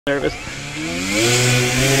Nervous.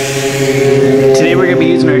 Today we're going to be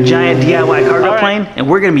using our giant DIY cargo plane, and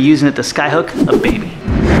we're going to be using it to skyhook a baby.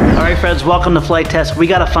 Alright friends, welcome to Flite Test. We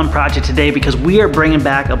got a fun project today because we are bringing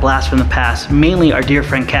back a blast from the past, mainly our dear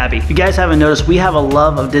friend Cabby. If you guys haven't noticed, we have a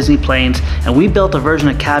love of Disney planes, and we built a version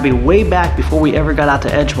of Cabby way back before we ever got out to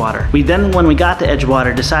Edgewater. We then, when we got to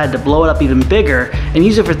Edgewater, decided to blow it up even bigger and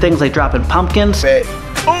use it for things like dropping pumpkins. Yes!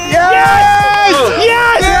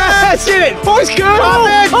 Yes! Yes! Did it! Oh, it's good!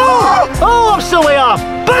 Oh, I'm still way off!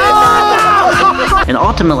 But it's not now! And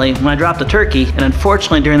ultimately, when I dropped the turkey, and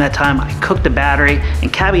unfortunately during that time, I cooked the battery,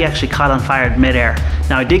 and Cabby actually caught on fire in midair.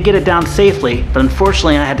 Now I did get it down safely, but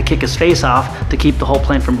unfortunately I had to kick his face off to keep the whole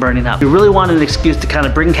plane from burning up. We really wanted an excuse to kind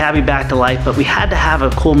of bring Cabby back to life, but we had to have a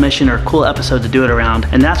cool mission or a cool episode to do it around,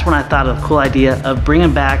 and that's when I thought of the cool idea of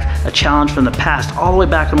bringing back a challenge from the past all the way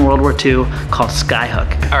back in World War II called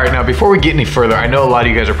Skyhook. All right, now before we get any further, I know a lot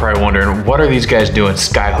of you guys are probably wondering, what are these guys doing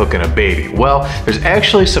skyhooking a baby? Well, there's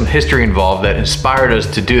actually some history involved that inspired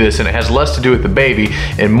us to do this, and it has less to do with the baby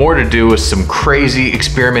and more to do with some crazy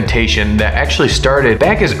experimentation that actually started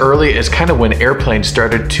back as early as kind of when airplanes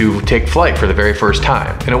started to take flight for the very first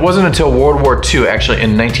time. And it wasn't until World War II, actually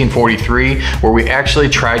in 1943, where we actually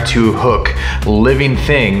tried to hook living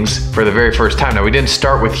things for the very first time. Now we didn't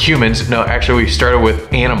start with humans, no, actually we started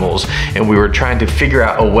with animals, and we were trying to figure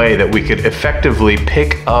out a way that we could effectively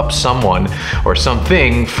pick up someone or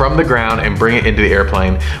something from the ground and bring it into the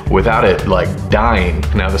airplane without it like dying.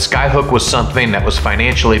 Now the skyhook was something that was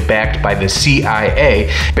financially backed by the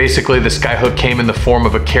CIA. Basically the skyhook came in the form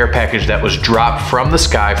of a care package that was dropped from the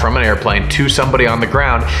sky from an airplane to somebody on the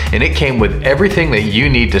ground, and it came with everything that you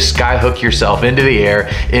need to skyhook yourself into the air,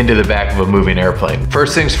 into the back of a moving airplane.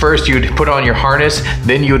 First things first, you'd put on your harness,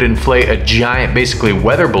 then you would inflate a giant basically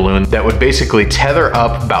weather balloon that would basically tether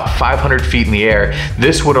up about 500 feet in the air.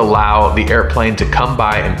 This would allow the airplane to come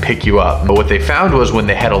by and pick you up. But what they found was when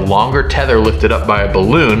they had a longer tether lifted up by a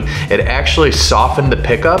balloon, it actually softened the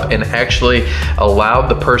pickup and actually allowed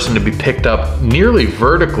the person to be picked up nearly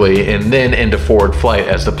vertically and then into forward flight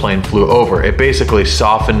as the plane flew over. It basically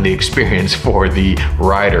softened the experience for the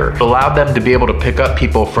rider. It allowed them to be able to pick up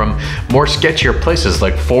people from more sketchier places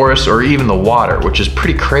like forests or even the water, which is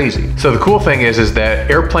pretty crazy. So the cool thing is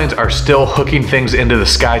that airplanes are still hooking things into the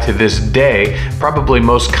sky to this day. Probably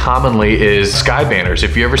most commonly is sky banners.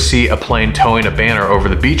 If you ever see a plane towing a banner over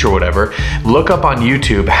the beach or whatever, look up on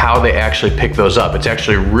YouTube how they actually pick those up. It's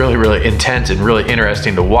actually really, really intense and really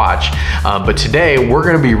interesting to watch. But today we're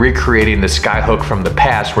going to be recreating the skyhook from the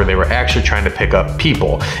past where they were actually trying to pick up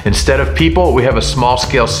people. Instead of people, we have a small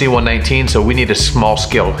scale C-119, so we need a small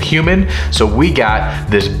scale human. So we got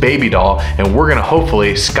this baby doll, and we're going to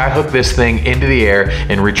hopefully skyhook this thing into the air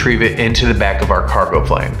and retrieve it into the back of our cargo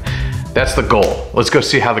plane. That's the goal. Let's go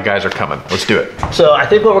see how the guys are coming. Let's do it. So I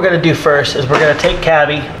think what we're gonna do first is we're gonna take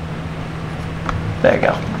Cabby. There you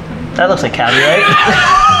go. That looks like Cabby, right?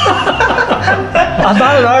 I'm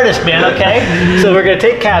not an artist, man, okay? So we're gonna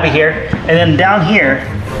take Cabby here, and then down here,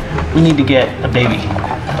 we need to get a baby.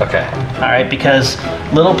 Okay. All right, because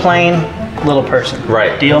little plane, little person.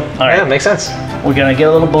 Right. Deal? All right. Yeah, makes sense. We're gonna get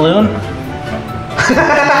a little balloon.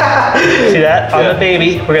 See that? On the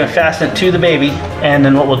baby. We're gonna fasten it to the baby, and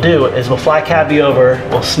then what we'll do is we'll fly Cabby over,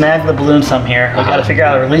 we'll snag the balloon some here. We gotta figure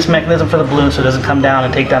out a release mechanism for the balloon so it doesn't come down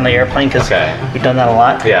and take down the airplane, because we've done that a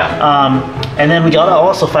lot. Yeah. And then we gotta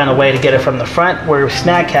also find a way to get it from the front where we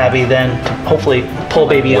snag Cabby, then to hopefully pull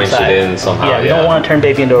baby Winch inside. it in somehow. Yeah, we don't want to turn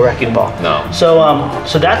baby into a wrecking ball. No. So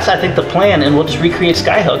so that's I think the plan, and we'll just recreate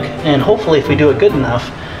Skyhook, and hopefully if we do it good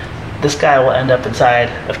enough, this guy will end up inside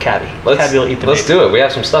of Cabby. Cabby will eat the baby. Let's do it. We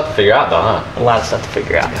have some stuff to figure out though, huh? A lot of stuff to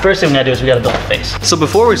figure out. First thing we gotta do is we gotta build a face. So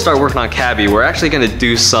before we start working on Cabby, we're actually gonna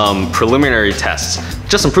do some preliminary tests.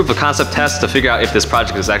 Just some proof of concept tests to figure out if this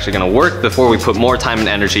project is actually gonna work before we put more time and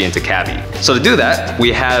energy into Cabby. So to do that,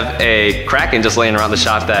 we have a Kraken just laying around the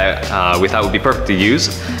shop that we thought would be perfect to use.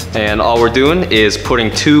 And all we're doing is putting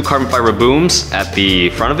 2 carbon fiber booms at the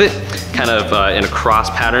front of it, kind of in a cross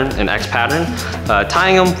pattern, an X pattern,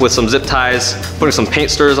 tying them with some zip ties, putting some paint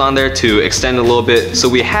stirrers on there to extend it a little bit. So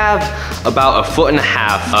we have about 1.5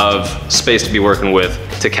 feet of space to be working with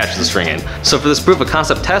to catch the string in. So for this proof of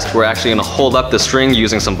concept test, we're actually gonna hold up the string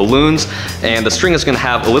using some balloons, and the string is gonna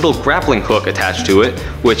have a little grappling hook attached to it,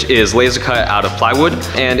 which is laser cut out of plywood,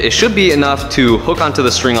 and it should be enough to hook onto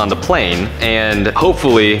the string on the plane and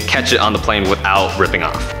hopefully catch it on the plane without ripping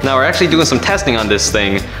off. Now we're actually doing some testing on this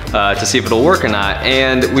thing to see if it'll work or not,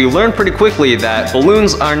 and we learned pretty quickly that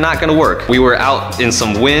balloons are not gonna work. We were out in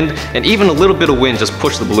some wind, and even a little bit of wind just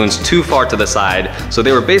pushed the balloons too far to the side, so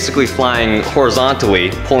they were basically flying horizontally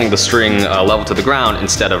pulling the string level to the ground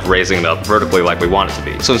instead of raising it up vertically like we want it to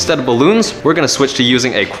be. So instead of balloons, we're gonna switch to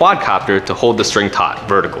using a quadcopter to hold the string taut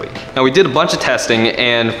vertically. Now we did a bunch of testing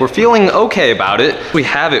and we're feeling okay about it. We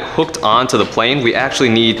have it hooked onto the plane. We actually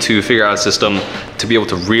need to figure out a system to be able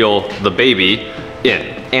to reel the baby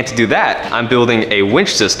in. And to do that, I'm building a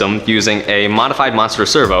winch system using a modified monster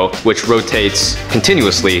servo, which rotates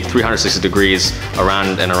continuously 360 degrees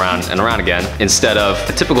around and around and around again, instead of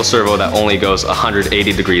a typical servo that only goes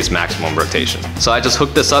 180 degrees maximum rotation. So I just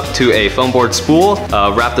hooked this up to a foam board spool,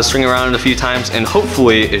 wrapped the string around it a few times, and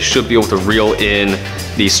hopefully it should be able to reel in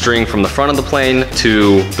the string from the front of the plane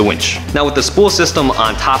to the winch. Now with the spool system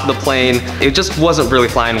on top of the plane, it just wasn't really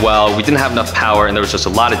flying well. We didn't have enough power and there was just a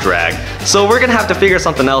lot of drag. So we're gonna have to figure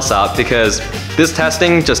something else out because this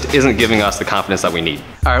testing just isn't giving us the confidence that we need.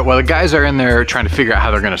 All right, well, the guys are in there trying to figure out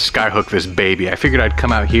how they're gonna skyhook this baby. I figured I'd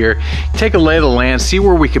come out here, take a lay of the land, see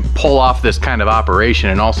where we could pull off this kind of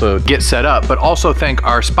operation and also get set up, but also thank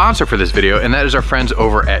our sponsor for this video, and that is our friends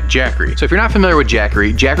over at Jackery. So if you're not familiar with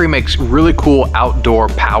Jackery, Jackery makes really cool outdoor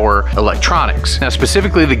power electronics. Now,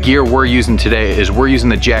 specifically the gear we're using today is we're using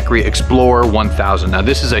the Jackery Explorer 1000. Now,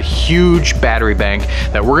 this is a huge battery bank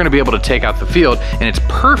that we're gonna be able to take out the field, and it's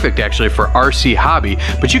perfect actually for RC hobby,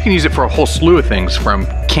 but you can use it for a whole slew of things, from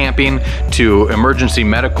camping to emergency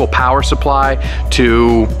medical power supply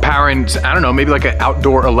to powering, I don't know, maybe like an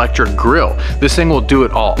outdoor electric grill. This thing will do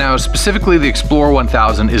it all. Now, specifically the Explorer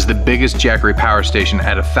 1000 is the biggest Jackery power station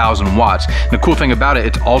at 1,000 watts. And the cool thing about it,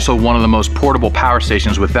 it's also one of the most portable power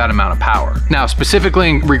stations with that amount of power. Now, specifically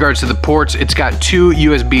in regards to the ports, it's got 2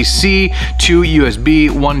 USB-C, 2 USB,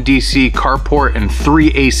 1 DC carport, and 3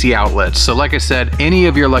 AC outlets. So like I said, any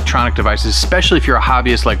of your electronic devices, especially if you're a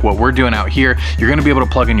hobbyist like what we're doing out here, you're gonna be able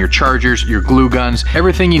to plug in your chargers, your glue guns,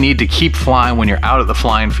 everything you need to keep flying when you're out at the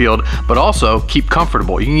flying field, but also keep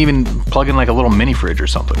comfortable. You can even plug in like a little mini fridge or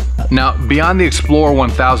something. Now, beyond the Explorer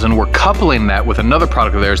 1000, we're coupling that with another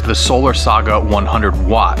product of theirs, the Solar Saga 100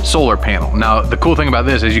 watt solar panel. Now, the cool thing about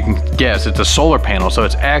this, as you can guess, it's a solar panel, so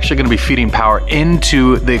it's actually gonna be feeding power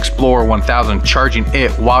into the Explorer 1000, charging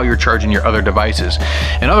it while you're charging your other devices.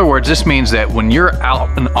 In other words, this means that when you're out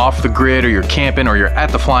and off the grid, or you're camping, or you're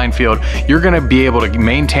at the flying field, you're gonna be able to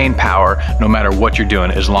maintain power no matter what you're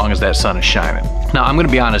doing, as long as that sun is shining. Now, I'm gonna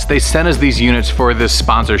be honest, they sent us these units for this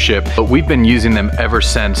sponsorship, but we've been using them ever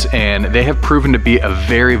since, and they have proven to be a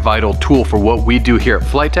very vital tool for what we do here at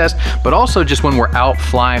Flite Test, but also just when we're out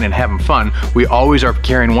flying and having fun, we always are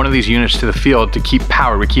carrying one of these units to the field to keep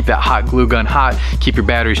power. We keep that hot glue gun hot, keep your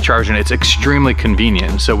batteries charging. It's extremely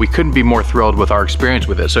convenient, so we couldn't be more thrilled with our experience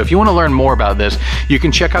with it. So if you wanna learn more about this, you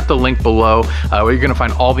can check out the link below, where you're gonna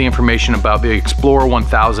find all the information about the Explorer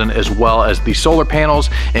 1000 as well as the solar panels.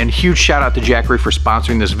 And huge shout out to Jackery for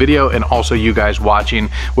sponsoring this video, and also you guys watching.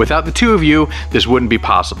 Without the two of you, this wouldn't be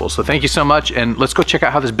possible. So thank you so much, and let's go check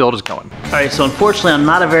out how this build is going. All right, so unfortunately I'm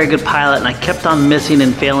not a very good pilot, and I kept on missing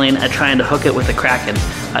and failing at trying to hook it with the Kraken.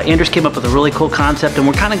 Anders came up with a really cool concept, and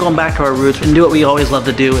we're kind of going back to our roots and do what we always love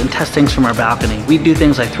to do and test things from our balcony. We do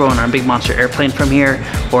things like throwing our big monster airplane from here,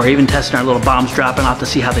 or even testing our little bombs dropping off to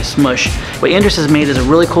see how they smush. What Anders has made is a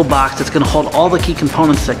really cool box that's gonna hold all the key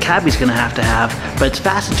components that Cabby's gonna have, but it's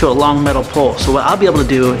fastened to a long metal pole. So what I'll be able to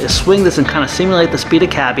do is swing this and kind of simulate the speed of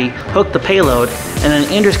Cabby, hook the payload, and then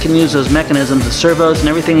Anders can use those mechanisms, the servos and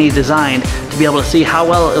everything he designed to be able to see how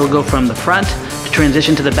well it'll go from the front to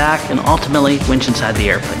transition to the back and ultimately winch inside the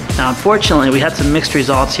airplane. Now, unfortunately, we had some mixed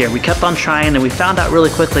results here. We kept on trying, and we found out really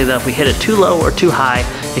quickly that if we hit it too low or too high,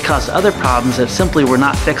 it caused other problems that simply were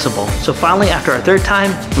not fixable. So finally, after our third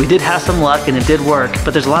time, we did have some luck and it did work,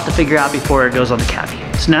 but there's a lot to figure out before it goes on the Cabby.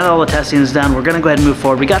 So now that all the testing is done, we're gonna go ahead and move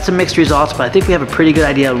forward. We got some mixed results, but I think we have a pretty good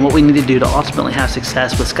idea on what we need to do to ultimately have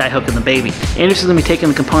success with skyhooking the baby. Anders is gonna be taking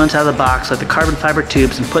the components out of the box, like the carbon fiber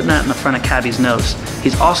tubes, and putting that in the front of Cabby's nose.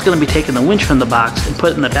 He's also gonna be taking the winch from the box and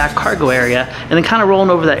put it in the back cargo area, and then kind of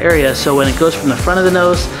rolling over that area so when it goes from the front of the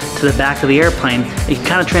nose to the back of the airplane, it can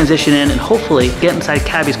kind of transition in and hopefully get inside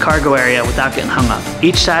Cabby's cargo area without getting hung up.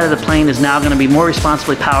 Each side of the plane is now gonna be more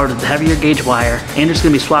responsibly powered with the heavier gauge wire. Anders is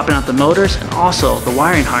gonna be swapping out the motors and also the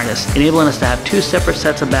wiring harness, enabling us to have 2 separate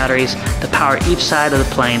sets of batteries to power each side of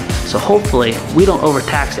the plane, so hopefully we don't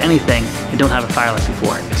overtax anything and don't have a fire like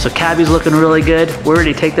before. So Cabby's looking really good. We're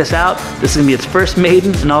ready to take this out. This is gonna be its first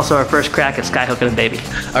maiden and also our first crack at skyhooking a baby.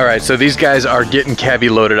 All right, so these guys are getting Cabby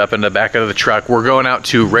loaded up in the back of the truck. We're going out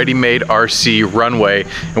to Ready Made RC runway,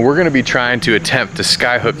 and we're gonna be trying to attempt to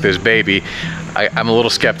skyhook this baby. I'm a little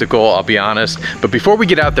skeptical, I'll be honest. But before we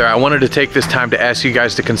get out there, I wanted to take this time to ask you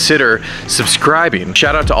guys to consider subscribing.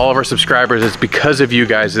 Shout out to all of our subscribers. It's because of you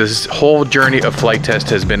guys. This whole journey of Flite Test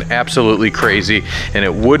has been absolutely crazy, and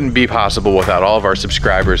it wouldn't be possible without all of our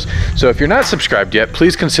subscribers. So if you're not subscribed yet,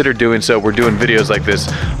 please consider doing so. We're doing videos like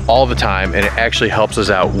this all the time, and it actually helps us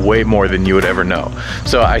out way more than you would ever know.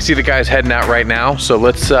 So I see the guys heading out right now, so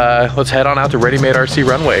let's head on out to Ready Made RC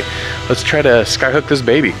Runway. Let's try to skyhook this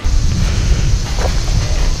baby.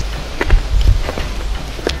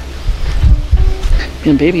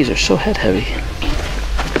 And babies are so head heavy.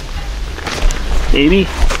 Baby.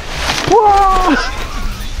 Whoa!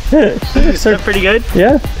 Is that pretty good?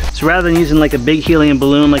 Yeah. So rather than using like a big helium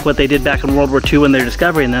balloon like what they did back in World War II when they're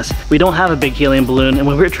discovering this, we don't have a big helium balloon. And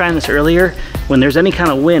when we were trying this earlier, when there's any kind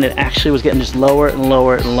of wind, it actually was getting just lower and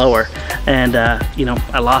lower and lower. And you know,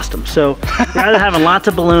 I lost them. So rather than having lots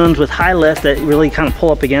of balloons with high lift that really kind of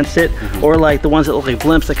pull up against it, or like the ones that look like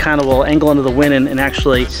blimps that kind of will angle into the wind and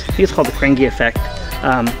actually, I think it's called the Cranky effect,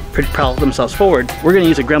 propel themselves forward, we're gonna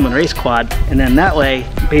use a Gremlin race quad. And then that way,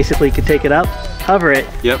 basically you could take it up, hover it,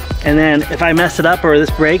 and then if I mess it up or this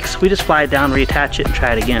breaks, we just fly it down, reattach it, and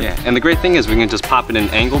try it again. Yeah, and the great thing is we can just pop it in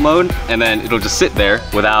angle mode, and then it'll just sit there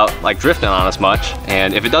without like drifting on us much.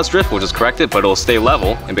 And if it does drift, we'll just correct it, but it'll stay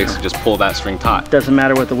level and basically just pull that string taut. Doesn't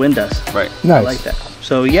matter what the wind does. Right. Nice. I like that.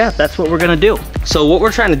 So yeah, that's what we're gonna do. So what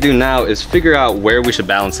we're trying to do now is figure out where we should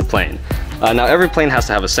balance the plane. Now every plane has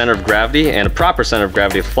to have a center of gravity and a proper center of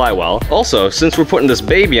gravity to fly well. Also, since we're putting this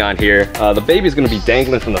baby on here, the baby is going to be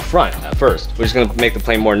dangling from the front at first, which is going to make the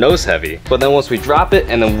plane more nose heavy. But then once we drop it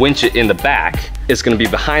and then winch it in the back, it's going to be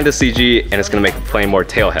behind the CG and it's going to make the plane more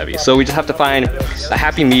tail heavy. So we just have to find a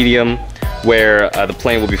happy medium where the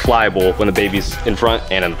plane will be flyable when the baby's in front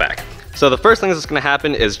and in the back. So the first thing that's gonna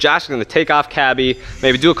happen is Josh is gonna take off Cabby,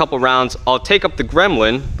 maybe do a couple rounds. I'll take up the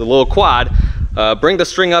Gremlin, the little quad, bring the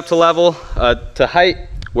string up to level, to height,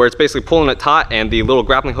 where it's basically pulling it taut and the little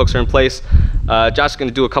grappling hooks are in place. Josh is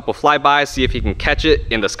gonna do a couple flybys, see if he can catch it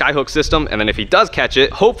in the skyhook system, and then if he does catch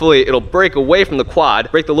it, hopefully it'll break away from the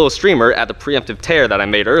quad, break the little streamer at the preemptive tear that I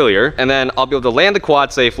made earlier, and then I'll be able to land the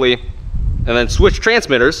quad safely, and then switch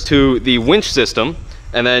transmitters to the winch system,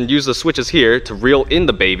 and then use the switches here to reel in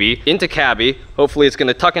the baby into Cabby. Hopefully it's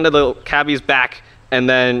gonna tuck into the Cabby's back, and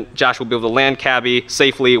then Josh will be able to land Cabby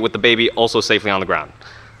safely with the baby also safely on the ground.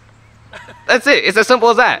 That's it, it's as simple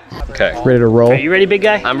as that. Okay. Ready to roll? Are you ready, big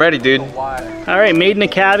guy? I'm ready, dude. All right, made in a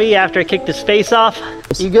Cabby after I kicked his face off.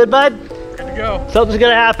 You good, bud? Good to go. Something's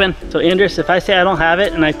gonna happen. So Andres, if I say I don't have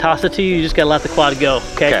it and I toss it to you, you just gotta let the quad go,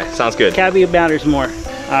 okay? Okay, sounds good. Cabby matters more.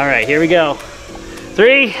 All right, here we go.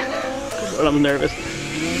 3, I'm nervous.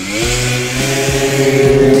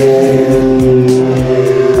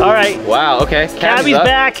 All right. Wow, okay. Cabby's up.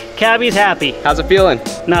 back, Cabby's happy. How's it feeling?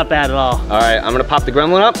 Not bad at all. All right, I'm gonna pop the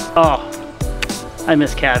Gremlin up. Oh, I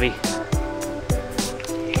miss Cabby.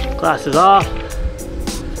 Glasses off.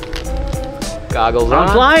 Goggles on.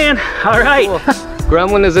 I'm flying, all right. Cool.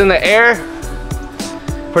 Gremlin is in the air,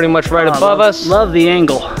 pretty much right above us. Love the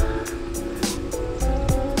angle.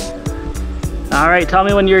 All right, tell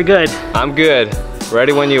me when you're good. I'm good.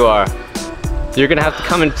 Ready when you are. You're gonna have to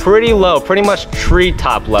come in pretty low, pretty much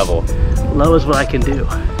treetop level. Low is what I can do.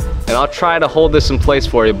 And I'll try to hold this in place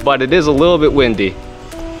for you, but it is a little bit windy.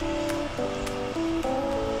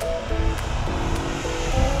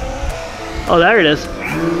 Oh, there it is.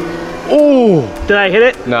 Ooh! Did I hit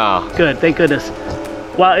it? No. Good, thank goodness.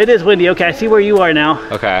 Wow, it is windy. Okay, I see where you are now.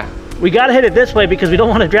 Okay. We gotta hit it this way because we don't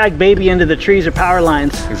want to drag baby into the trees or power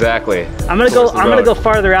lines. Exactly. I'm gonna go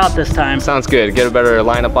farther out this time. Sounds good. Get a better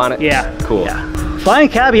lineup on it? Yeah. Cool. Yeah. Flying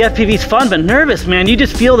Cabby FPV's fun, but nervous, man. You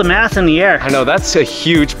just feel the mass in the air. I know, that's a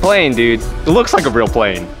huge plane, dude. It looks like a real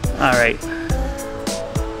plane. All right.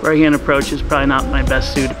 Right-hand approach is probably not my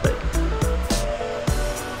best suit, but.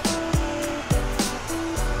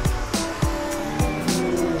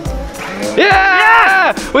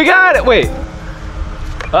 Yeah! We got it! Wait.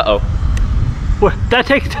 Uh-oh. What, did I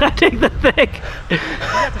take the thing? You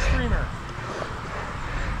got the streamer.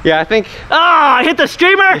 Yeah, I think Ah, I hit the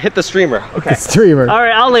streamer? you hit the streamer. Okay. The streamer. All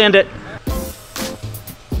right, I'll land it.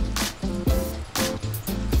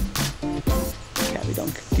 Cabby,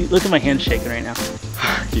 don't. Dude, look at my hand shaking right now.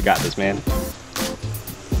 You got this, man.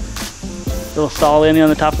 Little stall landing on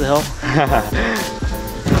the top of the hill.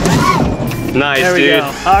 Nice, There we dude. go.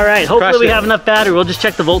 All right, hopefully Crushed we it. have enough battery. We'll just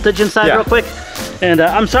check the voltage inside Yeah. real quick. And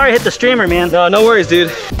I'm sorry I hit the streamer, man. No, no worries,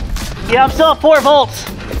 dude. Yeah, I'm still at 4 volts.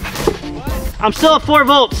 I'm still at 4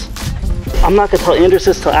 volts. I'm not gonna tell Andres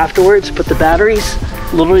this till afterwards, but the batteries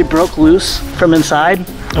literally broke loose from inside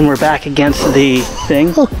and we're back against the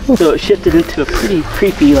thing. So it shifted into a pretty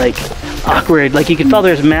creepy, like, awkward. Like you could feel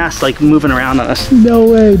there's mass like moving around on us. No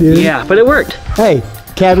way, dude. Yeah, but it worked. Hey,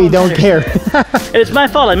 Cabby, don't care. It's my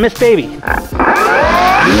fault, I missed baby.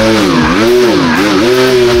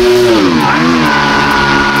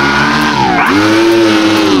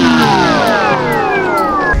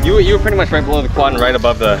 You were pretty much right below the quad and right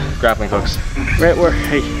above the grappling hooks. Right where,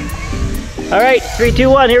 hey. All right, 3, 2,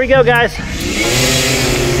 1, here we go, guys.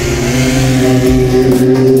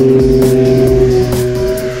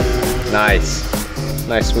 Nice.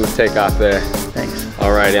 Nice smooth takeoff there. Thanks.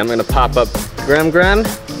 Alrighty, I'm gonna pop up Graham.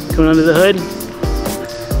 Coming under the hood.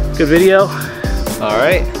 Good video.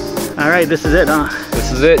 Alright. All right, this is it, huh?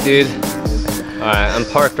 This is it, dude. Alright, I'm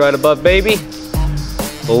parked right above baby.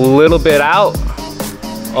 A little bit out.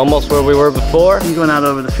 Almost where we were before. I'm going out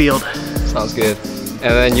over the field. Sounds good.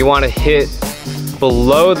 And then you want to hit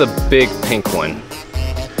below the big pink one.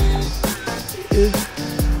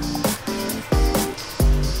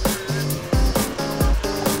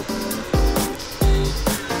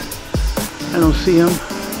 I don't see him.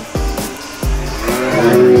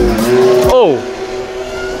 Oh!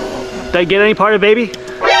 Did I get any part of baby?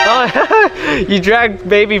 You dragged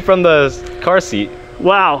baby from the car seat.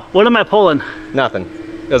 Wow, what am I pulling? Nothing.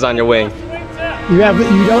 It was on your wing. You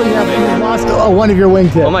lost one of your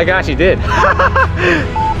wingtips. Oh my gosh, you did.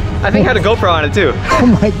 I think I had a GoPro on it too.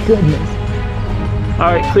 Oh my goodness.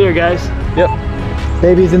 All right, clear, guys. Yep.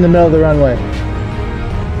 Baby's in the middle of the runway.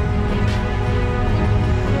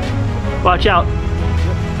 Watch out.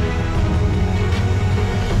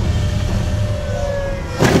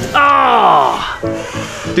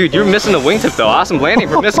 Oh! Dude, you're missing a wingtip though. Awesome landing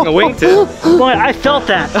for missing a wingtip. Boy, I felt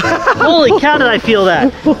that. Holy cow, did I feel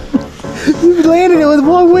that? You landed it with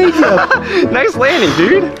one wingtip. Nice landing,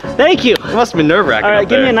 dude. Thank you. It must have been nerve-wracking. All right, up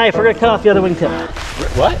give me a there. knife. We're gonna cut off the other wingtip.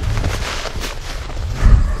 What?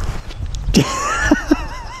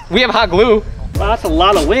 We have hot glue. Wow, that's a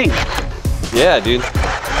lot of wing. Yeah, dude.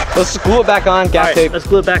 Let's glue it back on, gaff All right, tape. let's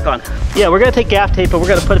glue it back on. Yeah, we're gonna take gaff tape and we're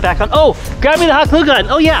gonna put it back on. Oh, grab me the hot glue gun.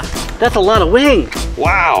 Oh yeah, that's a lot of wing.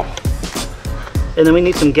 Wow. And then we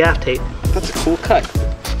need some gaff tape. That's a cool cut.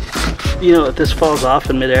 You know, if this falls off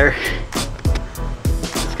in midair,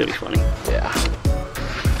 it's gonna be funny. Yeah.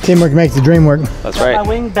 Teamwork makes the dream work. That's Got my right.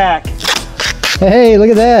 wing back. Hey, look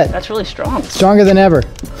at that. That's really strong. Stronger than ever.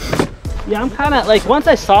 Yeah, I'm kind of like, once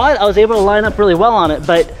I saw it, I was able to line up really well on it,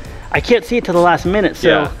 but I can't see it till the last minute. So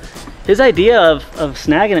Yeah. his idea of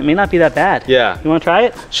snagging it may not be that bad. Yeah. You want to try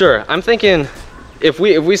it? Sure. I'm thinking, if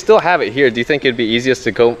we still have it here, do you think it'd be easiest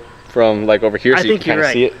to go from like over here so I you think can you're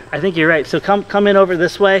kind of see right. it? I think you're right. So come in over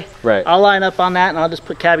this way. Right. I'll line up on that and I'll just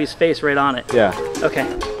put Cabby's face right on it. Yeah. Okay.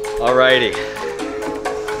 Alrighty.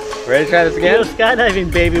 Ready to try this You know, again?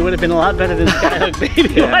 skydiving, baby, would have been a lot better than skyhook,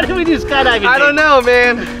 baby. Yeah. Why did we do skydiving? I don't know,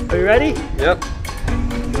 man. Are you ready? Yep.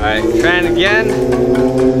 Alright, trying again.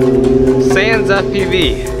 Sans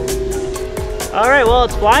FPV. All right, well,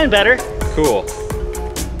 it's flying better. Cool.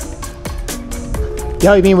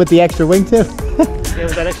 Yeah, you mean with the extra wingtip? Yeah,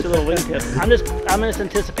 with that extra little wingtip. I'm just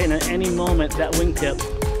anticipating at any moment that wingtip.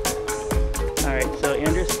 All right, so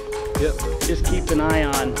Andrews, Yep. just keep an eye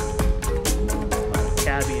on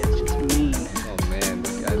Cabby. It's just mean. Oh man,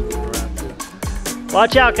 this guy's moving around too.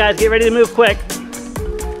 Watch out, guys. Get ready to move quick.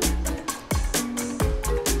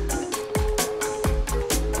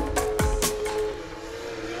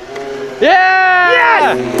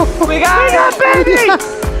 Yeah! We got baby!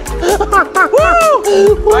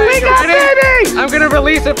 Woo! We got baby! I'm gonna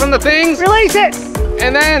release it from the things. Release it.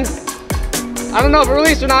 And then, I don't know if it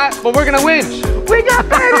released or not, but we're gonna winch. We got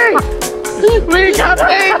baby! We got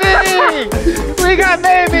baby! We got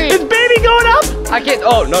baby! Is baby going up? I can't,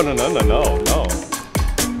 oh, no.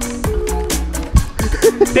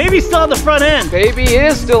 Baby's still on the front end. Baby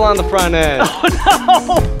is still on the front end. Oh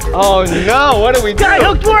no! Oh no, what do we do? Guy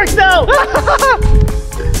hooked works though.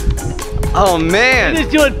 Oh man. It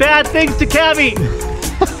is doing bad things to Cabby.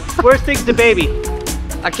 Worst things to baby.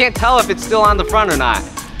 I can't tell if it's still on the front or not.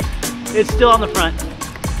 It's still on the front.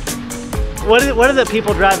 What are the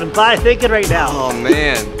people driving by thinking right now? Oh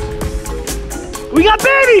man. We got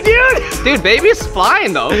baby, dude! Dude, baby's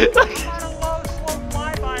flying though.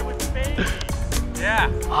 Yeah,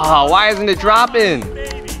 Oh, why isn't it dropping?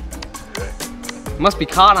 baby. Must be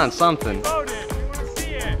caught on something. Loaded. We want to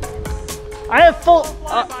see it. I have full.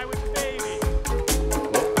 Flyby with the baby.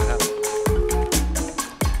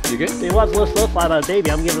 You good? He wants a little slow fly by the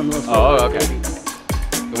baby. I'm giving him a little slow Oh, fly by the okay. baby.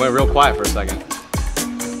 It went real quiet for a second.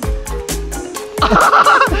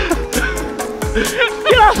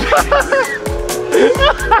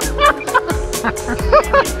 Baby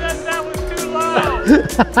said that was too low. Baby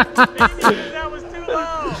said that was too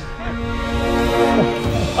low.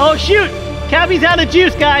 Oh shoot! Cabby's out of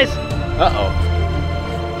juice, guys. Uh-oh.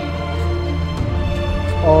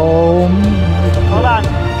 Oh. Hold on.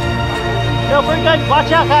 No, we're good.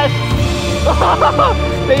 Watch out, guys.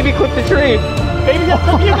 Baby clipped the tree. Baby, just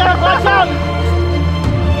you gotta watch out.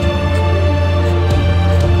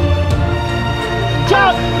 Watch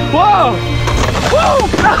out. Whoa. Whoa.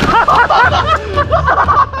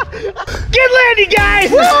 Good landing,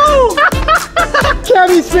 guys. Woo.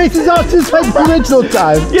 Cabby's face is off just like the original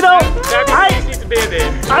time. You know, Cabby needs to be there.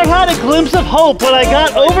 I had a glimpse of hope when I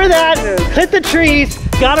got over that, hit the trees,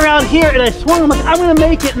 got around here, and I swung. I'm like, I'm gonna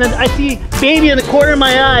make it. And then I see Baby in the corner of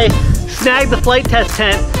my eye, snag the Flite Test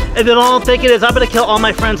tent, and then all I'm thinking is I'm gonna kill all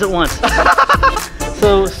my friends at once.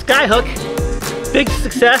 So Skyhook, big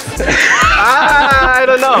success. I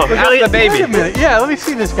don't know. Ask the baby. Wait a minute. Yeah, let me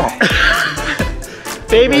see this guy.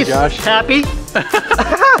 Baby's Josh. happy.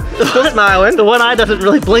 Still smiling. The one eye doesn't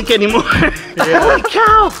really blink anymore. Holy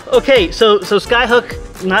cow! Okay, so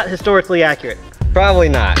Skyhook, not historically accurate. Probably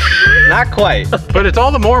not. Not quite. But it's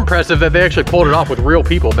all the more impressive that they actually pulled it off with real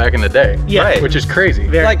people back in the day. Yeah. Right. Which is crazy.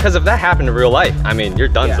 Very. Like, because if that happened in real life, I mean, you're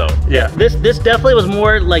donezo. Yeah. This definitely was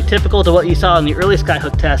more like typical to what you saw in the early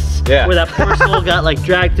Skyhook tests, Yeah. where that poor soul got like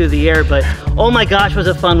dragged through the air. But oh my gosh, was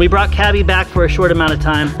it fun! We brought Cabby back for a short amount of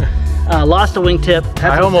time. Lost a wingtip.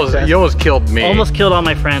 had some success. You almost killed me. Almost killed all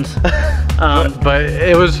my friends. But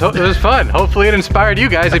it was fun. Hopefully it inspired you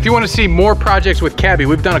guys. If you want to see more projects with Cabby,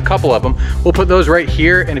 we've done a couple of them. We'll put those right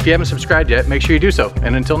here. And if you haven't subscribed yet, make sure you do so.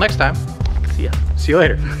 And until next time, See ya. see you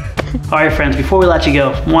later. All right, friends, before we let you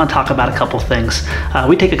go, I want to talk about a couple things.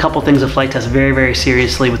 We take a couple things of Flite Test very, very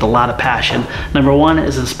seriously with a lot of passion. Number one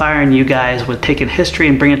is inspiring you guys with taking history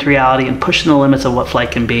and bringing it to reality and pushing the limits of what flight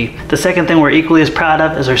can be. The second thing we're equally as proud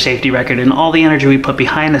of is our safety record and all the energy we put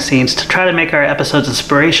behind the scenes to try to make our episodes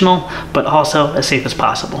inspirational, but also as safe as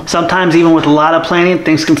possible. Sometimes, even with a lot of planning,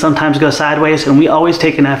 things can sometimes go sideways, and we always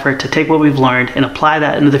take an effort to take what we've learned and apply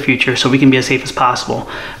that into the future so we can be as safe as possible.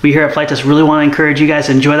 We here at Flite Test really want to encourage you guys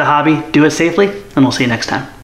to enjoy the hobby, do it safely, and we'll see you next time.